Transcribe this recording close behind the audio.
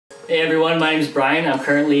Hey everyone, my name is Brian. I'm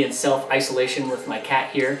currently in self-isolation with my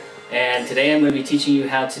cat here, and today I'm going to be teaching you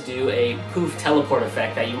how to do a poof teleport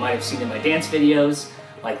effect that you might have seen in my dance videos,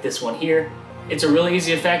 like this one here. It's a really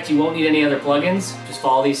easy effect. You won't need any other plugins. Just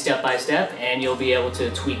follow these step by step and you'll be able to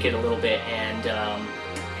tweak it a little bit and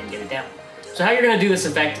get it down. So how you're going to do this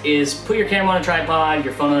effect is put your camera on a tripod,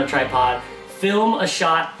 your phone on a tripod, film a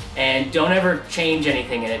shot, and don't ever change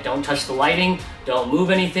anything in it. Don't touch the lighting, don't move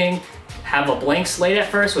anything. Have a blank slate at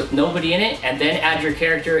first with nobody in it, and then add your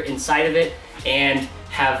character inside of it and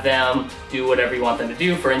have them do whatever you want them to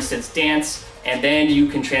do, for instance dance, and then you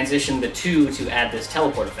can transition the two to add this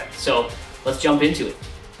teleport effect. So let's jump into it.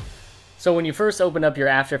 So when you first open up your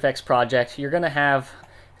After Effects project, you're going to have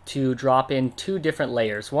to drop in two different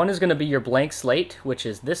layers. One is going to be your blank slate, which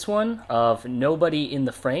is this one of nobody in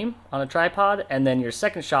the frame on a tripod, and then your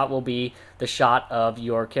second shot will be the shot of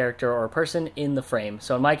your character or person in the frame.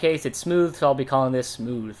 So in my case it's smooth, so I'll be calling this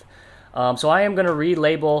smooth. So I am going to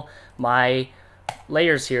relabel my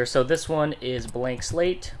layers here. So this one is blank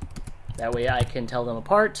slate, that way I can tell them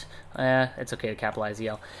apart. It's okay to capitalize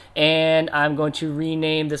EL. And I'm going to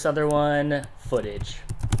rename this other one footage.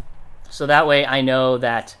 So that way I know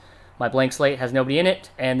that my blank slate has nobody in it,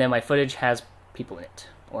 and then my footage has people in it,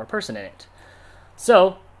 or a person in it.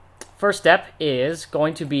 So, first step is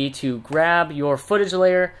going to be to grab your footage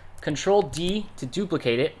layer, Control D to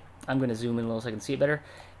duplicate it. I'm going to zoom in a little so I can see it better.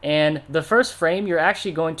 And the first frame, you're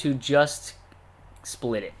actually going to just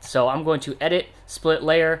split it. So I'm going to edit, split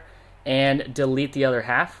layer, and delete the other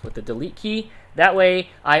half with the delete key. That way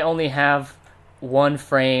I only have one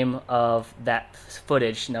frame of that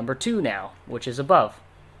footage number 2 now, which is above.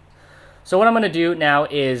 So what I'm going to do now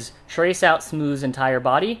is trace out Smooth's entire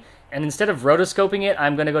body, and instead of rotoscoping it,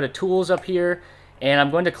 I'm going to go to Tools up here, and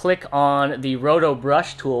I'm going to click on the Roto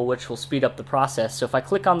Brush tool, which will speed up the process. So if I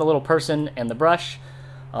click on the little person and the brush,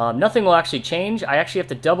 nothing will actually change. I actually have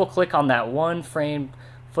to double click on that one frame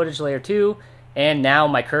footage layer 2, and now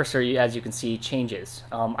my cursor, as you can see, changes.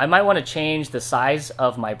 I might want to change the size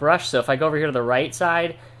of my brush. So if I go over here to the right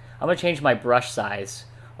side, I'm going to change my brush size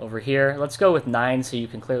over here. Let's go with 9 so you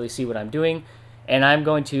can clearly see what I'm doing. And I'm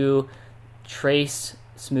going to trace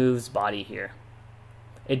Smooth's body here.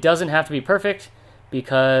 It doesn't have to be perfect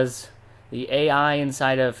because the AI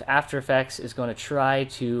inside of After Effects is going to try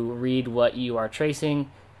to read what you are tracing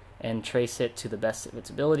and trace it to the best of its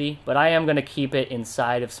ability. But I am going to keep it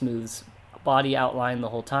inside of Smooth's body outline the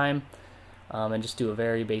whole time, and just do a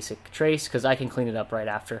very basic trace because I can clean it up right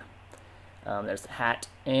after. There's the hat,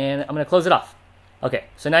 and I'm going to close it off. Okay,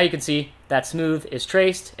 so now you can see that Smooth is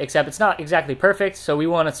traced, except it's not exactly perfect, so we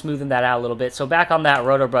want to smoothen that out a little bit. So back on that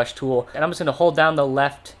Roto Brush tool, and I'm just going to hold down the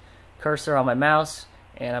left cursor on my mouse,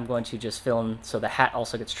 and I'm going to just fill in so the hat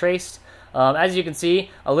also gets traced. As you can see,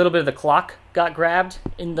 a little bit of the clock got grabbed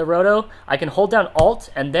in the Roto. I can hold down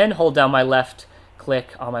Alt and then hold down my left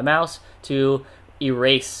click on my mouse to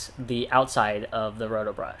erase the outside of the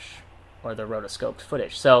roto brush or the rotoscoped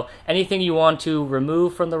footage. So anything you want to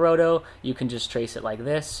remove from the roto, you can just trace it like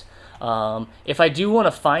this. If I do want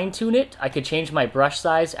to fine tune it, I could change my brush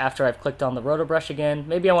size after I've clicked on the roto brush again.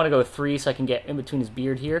 Maybe I want to go with 3 so I can get in between his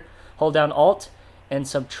beard here. Hold down Alt and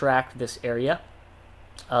subtract this area.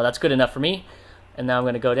 That's good enough for me. And now I'm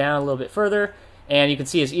going to go down a little bit further. And you can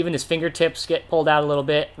see even his fingertips get pulled out a little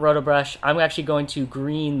bit. Roto Brush, I'm actually going to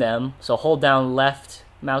green them. So hold down left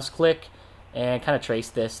mouse click and kind of trace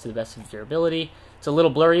this to the best of your ability. It's a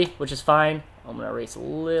little blurry, which is fine. I'm going to erase a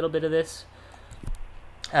little bit of this.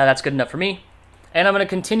 That's good enough for me. And I'm going to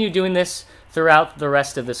continue doing this throughout the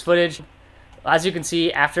rest of this footage. As you can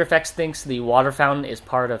see, After Effects thinks the water fountain is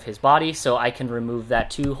part of his body, so I can remove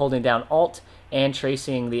that too, holding down Alt and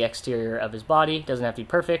tracing the exterior of his body. Doesn't have to be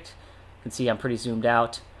perfect. You can see I'm pretty zoomed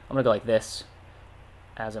out. I'm going to go like this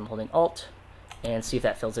as I'm holding Alt and see if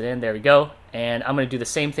that fills it in. There we go. And I'm going to do the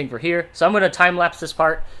same thing for here. So I'm going to time-lapse this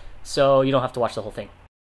part so you don't have to watch the whole thing.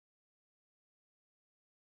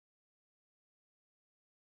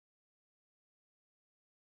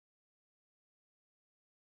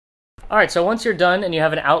 Alright, so once you're done and you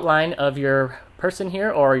have an outline of your person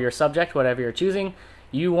here or your subject, whatever you're choosing,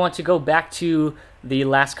 you want to go back to the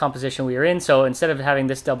last composition we were in. So instead of having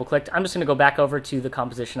this double clicked, I'm just going to go back over to the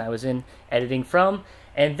composition I was in editing from,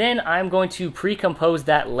 and then I'm going to pre-compose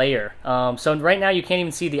that layer. So right now you can't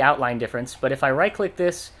even see the outline difference, but if I right click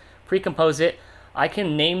this, pre-compose it, I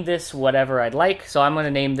can name this whatever I'd like. So I'm going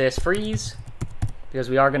to name this freeze, because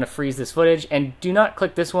we are going to freeze this footage. And do not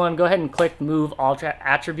click this one. Go ahead and click move all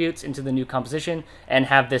attributes into the new composition and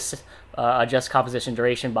have this adjust composition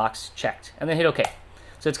duration box checked, and then hit OK.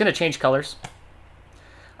 So it's going to change colors.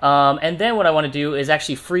 And then what I want to do is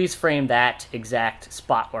actually freeze frame that exact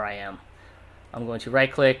spot where I am. I'm going to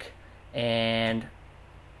right click and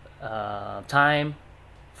time,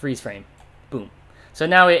 freeze frame, boom. So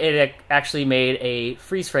now it actually made a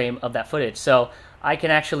freeze frame of that footage. So I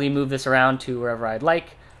can actually move this around to wherever I'd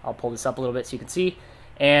like. I'll pull this up a little bit so you can see.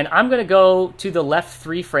 And I'm going to go to the left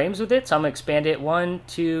 3 frames with it. So I'm going to expand it 1,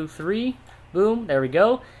 2, 3, boom, there we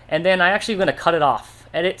go. And then I actually going to cut it off.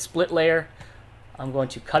 Edit, split layer. I'm going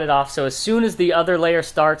to cut it off. So as soon as the other layer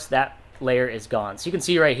starts, that layer is gone. So you can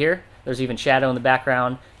see right here, there's even shadow in the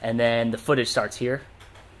background, and then the footage starts here.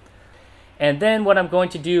 And then what I'm going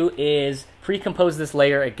to do is pre-compose this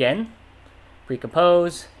layer again.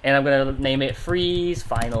 Pre-compose, and I'm going to name it Freeze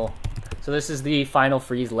Final. So this is the final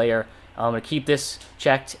freeze layer. I'm going to keep this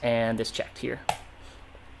checked and this checked here.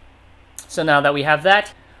 So now that we have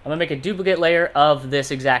that, I'm going to make a duplicate layer of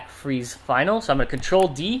this exact freeze final. So I'm going to Control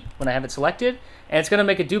D when I have it selected, and it's going to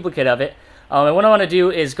make a duplicate of it. And what I want to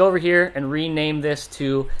do is go over here and rename this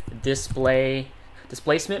to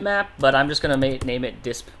Displacement Map, but I'm just going to name it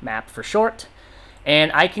Disp Map for short.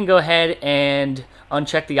 And I can go ahead and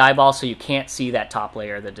uncheck the eyeball so you can't see that top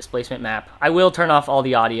layer, the displacement map. I will turn off all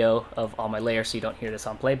the audio of all my layers so you don't hear this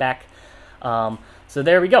on playback. So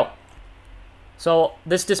there we go. So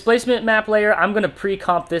this displacement map layer, I'm going to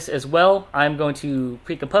pre-comp this as well. I'm going to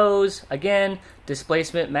pre-compose, again,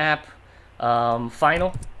 displacement map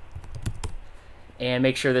final. And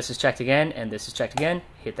make sure this is checked again, and this is checked again.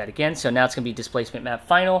 Hit that again. So now it's going to be displacement map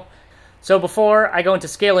final. So before I go into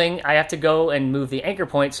scaling, I have to go and move the anchor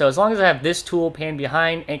point. So as long as I have this tool pan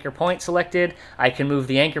behind anchor point selected, I can move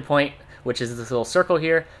the anchor point, which is this little circle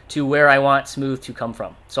here, to where I want smooth to come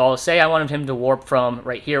from. So I'll say I wanted him to warp from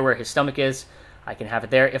right here where his stomach is. I can have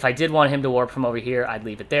it there. If I did want him to warp from over here, I'd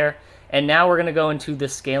leave it there. And now we're going to go into the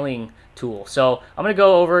scaling tool. So I'm going to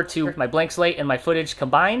go over to my blank slate and my footage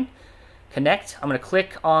combine. Connect. I'm going to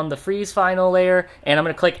click on the freeze final layer, and I'm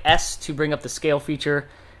going to click S to bring up the scale feature.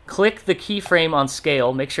 Click the keyframe on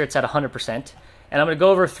scale, make sure it's at 100%, and I'm going to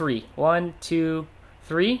go over 3. 1, 2,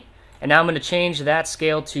 3, and now I'm going to change that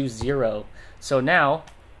scale to 0. So now,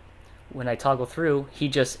 when I toggle through, he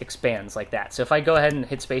just expands like that. So if I go ahead and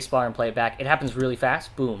hit spacebar and play it back, it happens really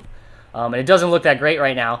fast, boom. And it doesn't look that great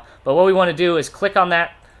right now, but what we want to do is click on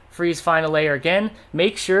that freeze final layer again.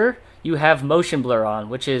 Make sure you have motion blur on,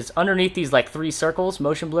 which is underneath these like 3 circles,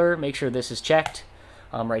 motion blur. Make sure this is checked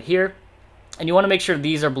right here. And you want to make sure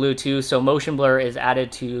these are blue too, so motion blur is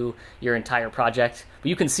added to your entire project. But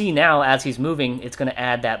you can see now as he's moving, it's going to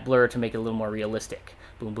add that blur to make it a little more realistic.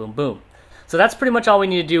 Boom, boom, boom. So that's pretty much all we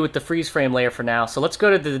need to do with the freeze frame layer for now. So let's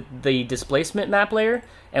go to the displacement map layer.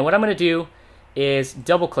 And what I'm going to do is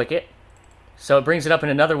double click it. So it brings it up in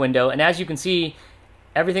another window. And as you can see,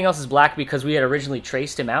 everything else is black because we had originally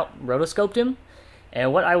traced him out, rotoscoped him.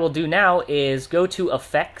 And what I will do now is go to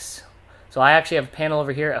Effects. So I actually have a panel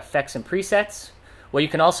over here, Effects and Presets. What you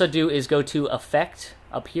can also do is go to Effect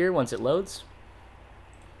up here once it loads.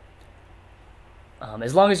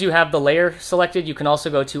 As long as you have the layer selected, you can also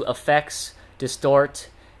go to Effects, Distort,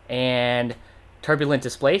 and Turbulent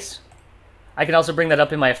Displace. I can also bring that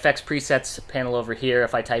up in my Effects Presets panel over here.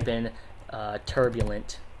 If I type in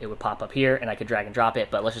Turbulent, it would pop up here, and I could drag and drop it,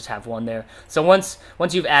 but let's just have one there. So once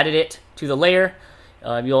you've added it to the layer,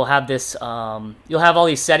 you'll have this. You'll have all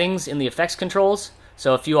these settings in the effects controls.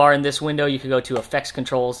 So if you are in this window, you can go to Effects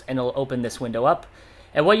Controls, and it'll open this window up.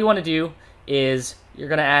 And what you want to do is you're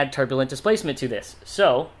going to add turbulent displacement to this.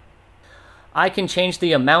 So I can change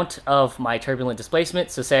the amount of my turbulent displacement.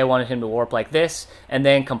 So say I wanted him to warp like this, and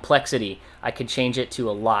then complexity. I could change it to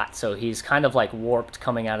a lot. So he's kind of like warped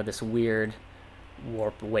coming out of this weird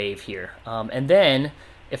warp wave here. And then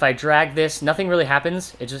if I drag this, nothing really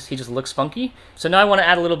happens. He just looks funky. So now I want to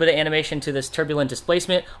add a little bit of animation to this turbulent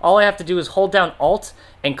displacement. All I have to do is hold down Alt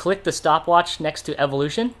and click the stopwatch next to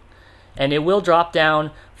evolution, and it will drop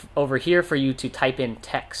down over here for you to type in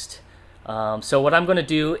text. So what I'm going to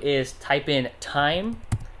do is type in time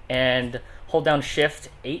and hold down Shift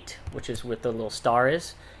 8, which is what the little star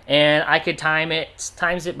is. And I could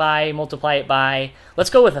times it by, multiply it by, let's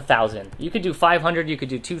go with 1,000. You could do 500, you could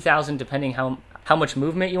do 2,000, depending how much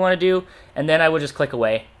movement you want to do. And then I would just click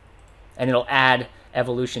away, and it'll add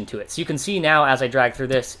evolution to it. So you can see now as I drag through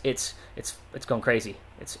this, it's going crazy.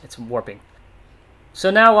 It's warping. So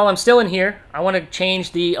now while I'm still in here, I want to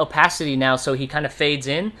change the opacity now so he kind of fades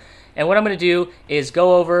in. And what I'm going to do is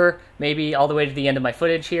go over maybe all the way to the end of my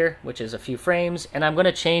footage here, which is a few frames, and I'm going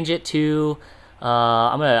to change it to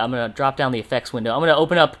I'm gonna drop down the effects window. I'm gonna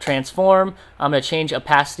open up transform. I'm gonna change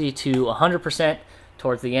opacity to 100%,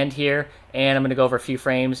 towards the end here, and I'm going to go over a few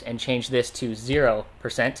frames and change this to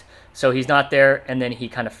 0%. So he's not there, and then he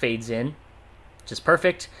kind of fades in, which is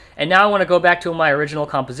perfect. And now I want to go back to my original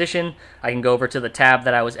composition. I can go over to the tab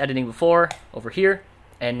that I was editing before, over here,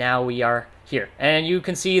 and now we are here. And you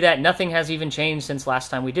can see that nothing has even changed since last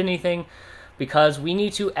time we did anything, because we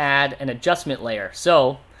need to add an adjustment layer.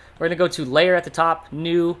 So we're going to go to Layer at the top,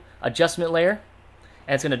 New Adjustment Layer,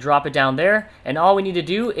 and it's going to drop it down there. And all we need to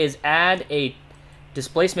do is add a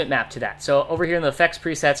displacement map to that. So over here in the effects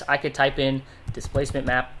presets, I could type in displacement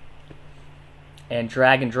map and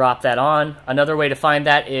drag and drop that on. Another way to find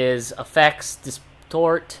that is effects,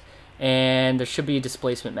 distort, and there should be a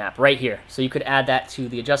displacement map right here. So you could add that to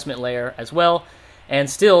the adjustment layer as well, and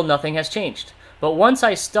still nothing has changed. But once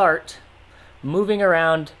I start moving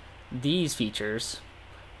around these features,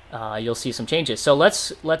 you'll see some changes. So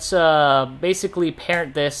let's basically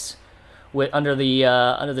parent this with under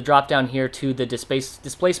the drop down here to the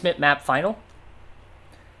displacement map final,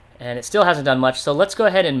 and it still hasn't done much. So let's go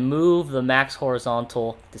ahead and move the max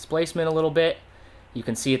horizontal displacement a little bit. You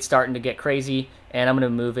can see it's starting to get crazy, and I'm going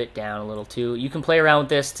to move it down a little too. You can play around with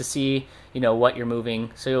this to see, what you're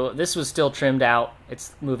moving. So this was still trimmed out.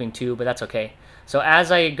 It's moving too, but that's okay. So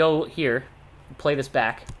as I go here, play this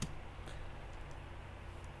back,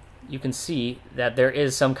 you can see that there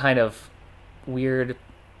is some kind of weird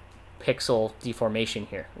pixel deformation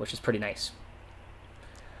here, which is pretty nice.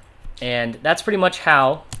 And that's pretty much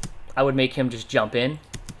how I would make him just jump in.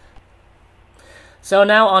 So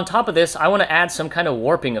now on top of this, I want to add some kind of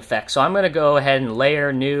warping effect. So I'm going to go ahead and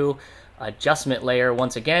layer, new adjustment layer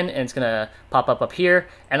once again, and it's going to pop up here.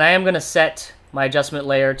 And I am going to set my adjustment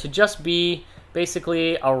layer to just be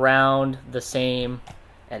basically around the same,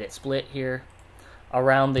 edit split here,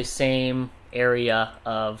 around the same area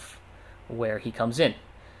of where he comes in.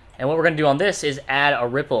 And what we're going to do on this is add a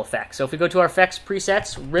ripple effect. So if we go to our effects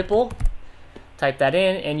presets, ripple, type that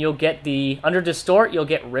in, and you'll get under distort, you'll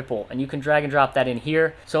get ripple, and you can drag and drop that in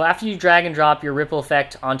here. So after you drag and drop your ripple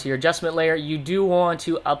effect onto your adjustment layer, you do want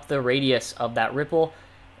to up the radius of that ripple,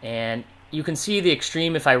 and you can see the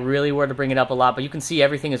extreme if I really were to bring it up a lot, but you can see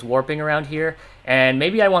everything is warping around here, and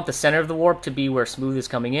maybe I want the center of the warp to be where smooth is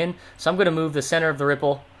coming in. So I'm going to move the center of the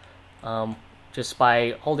ripple just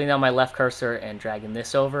by holding down my left cursor and dragging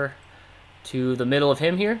this over to the middle of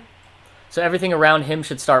him here. So everything around him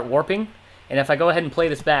should start warping. And if I go ahead and play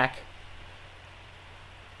this back,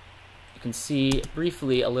 you can see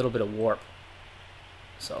briefly a little bit of warp.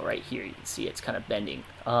 So right here, you can see it's kind of bending.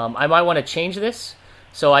 I might want to change this.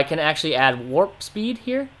 So I can actually add warp speed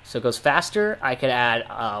here, so it goes faster. I could add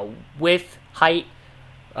width, height,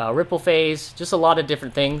 ripple phase, just a lot of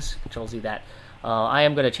different things. Control Z that. I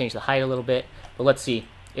am going to change the height a little bit, but let's see.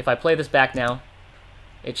 If I play this back now,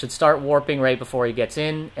 it should start warping right before he gets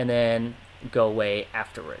in, and then go away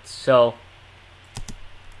afterwards. So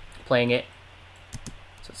playing it,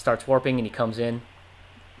 so it starts warping, and he comes in,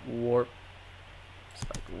 warp, it's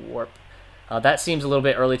like warp. That seems a little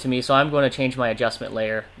bit early to me, so I'm going to change my adjustment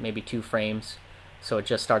layer, maybe 2 frames, so it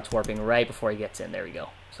just starts warping right before he gets in. There we go.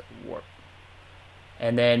 So warp.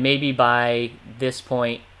 And then maybe by this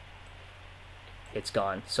point, it's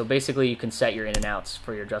gone. So basically, you can set your in and outs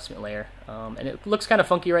for your adjustment layer. And it looks kind of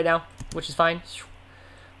funky right now, which is fine.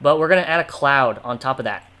 But we're going to add a cloud on top of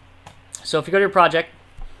that. So if you go to your project,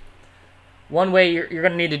 one way you're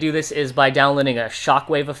going to need to do this is by downloading a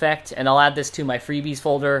Shockwave Effect, and I'll add this to my freebies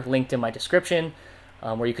folder linked in my description,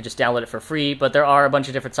 where you could just download it for free. But there are a bunch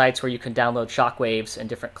of different sites where you can download shockwaves and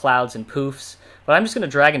different clouds and poofs. But I'm just going to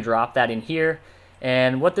drag and drop that in here,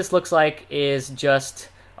 and what this looks like is just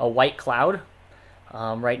a white cloud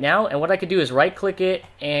right now. And what I could do is right-click it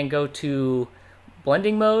and go to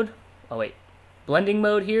blending mode. Oh wait, blending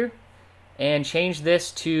mode here, and change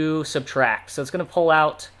this to subtract. So it's going to pull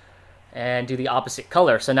out and do the opposite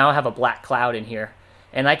color. So now I have a black cloud in here,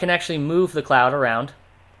 and I can actually move the cloud around.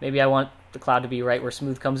 Maybe I want the cloud to be right where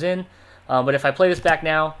smooth comes in, but if I play this back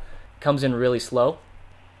now, it comes in really slow,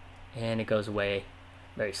 and it goes away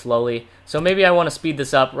very slowly. So maybe I want to speed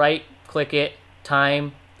this up. Right click it,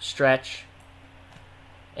 time, stretch,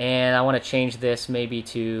 and I want to change this maybe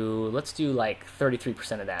to, let's do like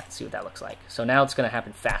 33% of that, see what that looks like. So now it's going to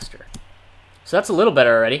happen faster. So that's a little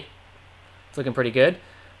better already. It's looking pretty good.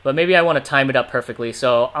 But maybe I want to time it up perfectly.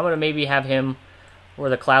 So I'm going to maybe have him where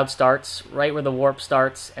the cloud starts, right where the warp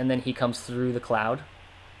starts, and then he comes through the cloud.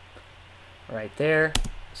 Right there.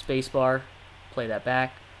 Spacebar. Play that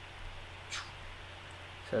back.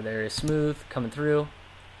 So there is smooth coming through.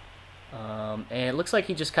 And it looks like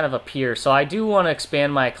he just kind of appears. So I do want to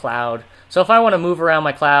expand my cloud. So if I want to move around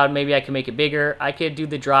my cloud, maybe I can make it bigger. I could do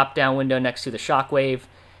the drop down window next to the shockwave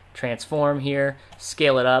transform here,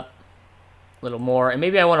 scale it up a little more, and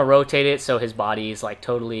maybe I want to rotate it so his body is like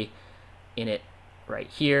totally in it right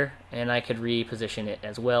here, and I could reposition it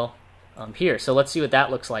as well here. So let's see what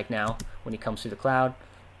that looks like now when he comes through the cloud.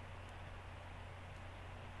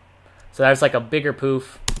 So there's like a bigger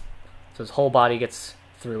poof, so his whole body gets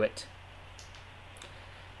through it.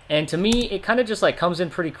 And to me, it kind of just like comes in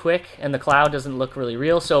pretty quick, and the cloud doesn't look really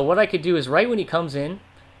real. So what I could do is right when he comes in,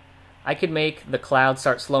 I could make the cloud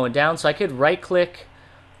start slowing down. So I could right click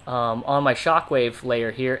on my Shockwave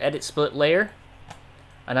layer here, edit split layer,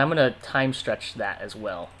 and I'm gonna time stretch that as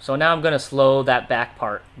well. So now I'm gonna slow that back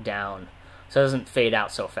part down so it doesn't fade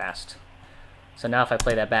out so fast. So now if I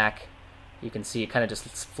play that back, you can see it kind of just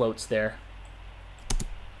floats there.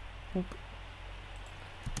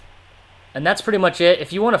 And that's pretty much it.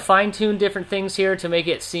 If you want to fine-tune different things here to make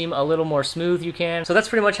it seem a little more smooth, you can. So that's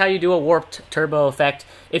pretty much how you do a warped turbo effect.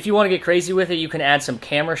 If you want to get crazy with it, you can add some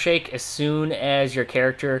camera shake as soon as your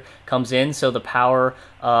character comes in. So the power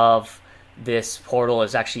of this portal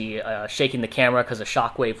is actually shaking the camera because a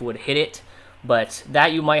shockwave would hit it. But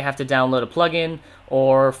that you might have to download a plugin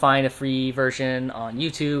or find a free version on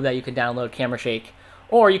YouTube that you can download, camera shake.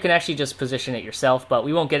 Or you can actually just position it yourself, but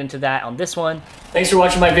we won't get into that on this one. Thanks for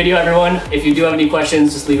watching my video, everyone. If you do have any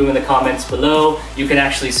questions, just leave them in the comments below. You can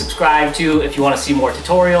actually subscribe too if you want to see more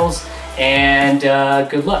tutorials, and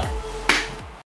good luck.